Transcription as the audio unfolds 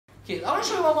Okay, I want to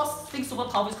show you one more thing super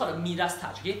powerful. It's called a Midas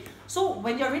touch. Okay, so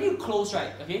when you're really close,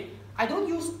 right? Okay, I don't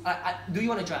use. Do you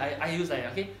want to join? I use that.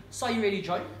 Okay, so are you ready to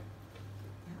join?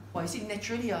 Well, you see,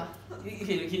 naturally,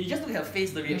 okay, you just look at her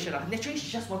face, the reaction. Naturally, she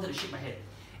just wanted to shake my hand.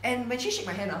 And when she shake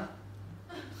my hand,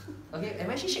 okay, and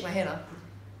when she shake my hand,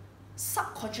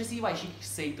 subconsciously, what is she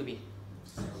saying to me?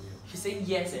 She's saying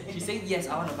yes, she's saying yes,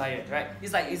 I want to buy it, right?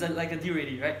 It's like like a deal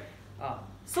already, right?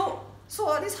 So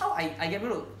this is how I get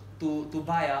people to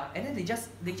buy, and then they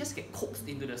just get coaxed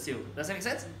into the sale. Does that make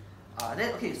sense?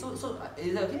 Then okay, so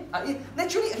is that okay?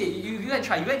 Naturally, okay, you go and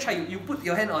try. You put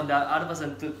your hand on the other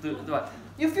person to what?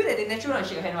 You feel that they naturally want to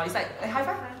shake your hand, right? It's like high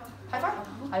five, right?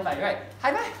 High five,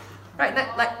 right?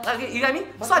 Like okay, you get me?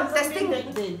 But so I'm testing.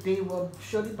 They will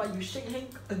surely, but you shake hand,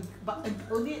 but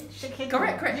only shake hand.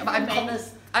 Correct. But I'm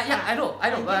manners. I know.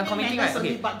 But I'm committing, right?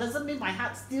 Okay. But doesn't mean my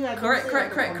heart still.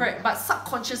 Correct. But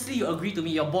subconsciously you agree to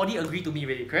me. Your body agree to me,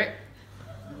 really, correct?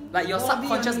 Like your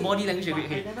subconscious body language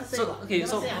agree. Okay.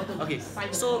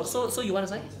 So you want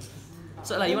to sign?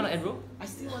 So like you want to enroll? I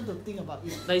still want to think about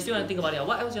it. Like you still want to think about it.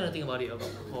 What else you want to think about it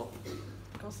about?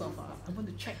 Because of I want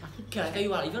to check. Okay, I tell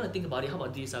you what. If you want to think about it, how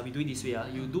about this? We do it this way.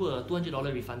 You do a $200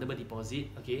 refundable deposit,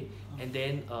 okay, and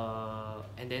then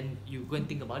you go and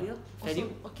think about it.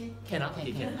 Also, okay. Can. Right.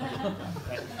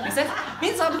 Makes sense?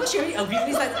 Means because she already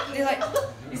agreed.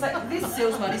 It's like this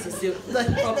salesman. This is sales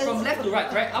from left to right,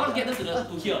 correct? I want to get them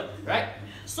to here, right?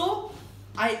 So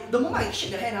the moment I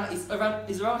shake the hand, it's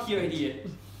around here already.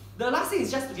 The last thing is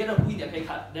just to get them to put in their credit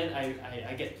card. Then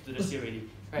I get to the sale already.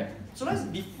 Right. So that's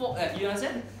before, you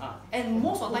understand? And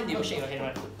most of the time they will shake your hand,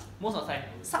 right? Most of the time.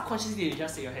 Subconsciously they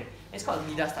just shake your hand. It's called a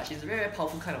Midas touch. It's a very, very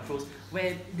powerful kind of close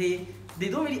where they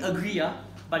don't really agree,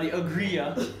 but they agree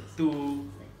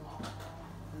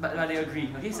but they agree.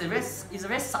 Okay, it's a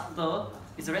very subtle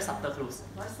close.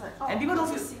 And people don't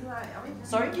feel.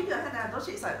 Sorry? Give your hand, don't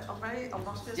shake. It's like very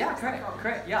obnoxious. Yeah,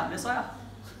 correct. Yeah, that's why.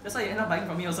 That's why you end up buying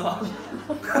from me also.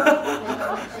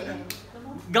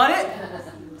 Got it?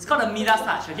 It's called a Midas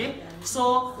touch, okay?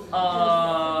 So,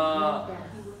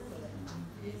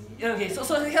 okay,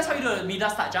 so here's how you do a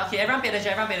Midas touch. Okay, everyone pay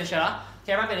attention,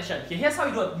 Okay, everyone pay attention. Okay, here's how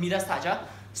you do a Midas touch.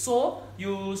 So,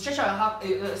 you stretch out your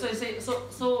half, so you say,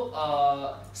 so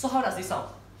how does this sound?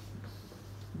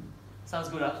 Sounds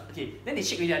good, Okay, then they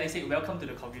shake with you and they say, welcome to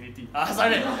the community.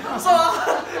 Sorry. So,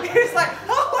 it's like,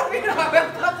 how do you know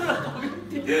welcome to the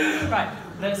community? Right,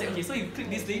 then say, okay, so you click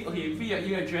this link, okay, you put your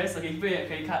email address, okay, you put your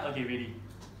credit card, okay, ready.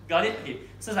 Got it? Okay,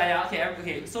 so it's like,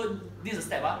 okay, so this is a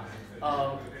step,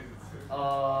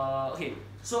 okay,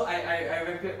 so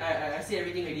I see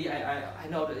everything already, I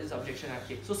know that this is objection,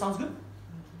 okay, so sounds good?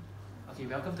 Okay,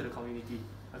 welcome to the community.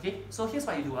 Okay, so here's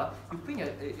what you do. You put your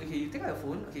you take out your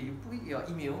phone. Okay, you put your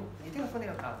email. You take your phone.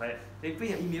 Right. Then put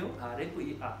your email. Then put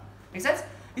it. Make sense?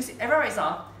 You see, everyone writes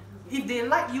if they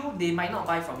like you, they might not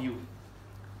buy from you.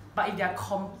 But if they are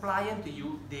compliant to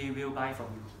you, they will buy from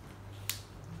you.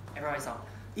 Everyone writes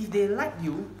if they like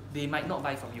you, they might not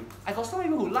buy from you. I got so many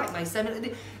people who like my seminar.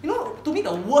 To me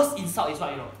the worst insult is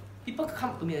what people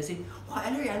come to me and say, "Wow,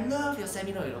 Alaric, I love your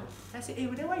seminar." And I say, "Hey,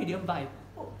 then why you didn't buy?"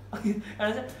 And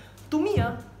I said, to me,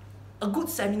 a good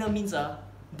seminar means that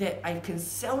I can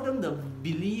sell them the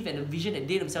belief and the vision that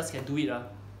they themselves can do it. That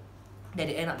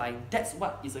they end up buying. That's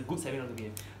what is a good seminar to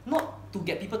me. Not to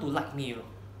get people to like me.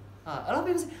 A lot of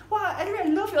people say, "Wow, Alaric, I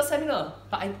love your seminar."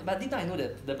 But deep down I know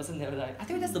that the person never liked. I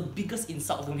think that's the biggest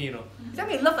insult to me. You tell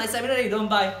me you love my seminar and you don't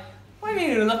buy. What do you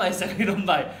mean you love my seminar and you don't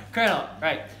buy? Correct or not?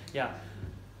 Right? Yeah.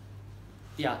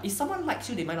 Yeah. If someone likes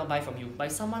you, they might not buy from you. But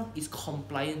if someone is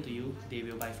compliant to you, they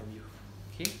will buy from you.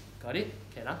 Okay? Got it?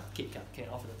 Can off the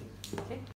thing. Okay?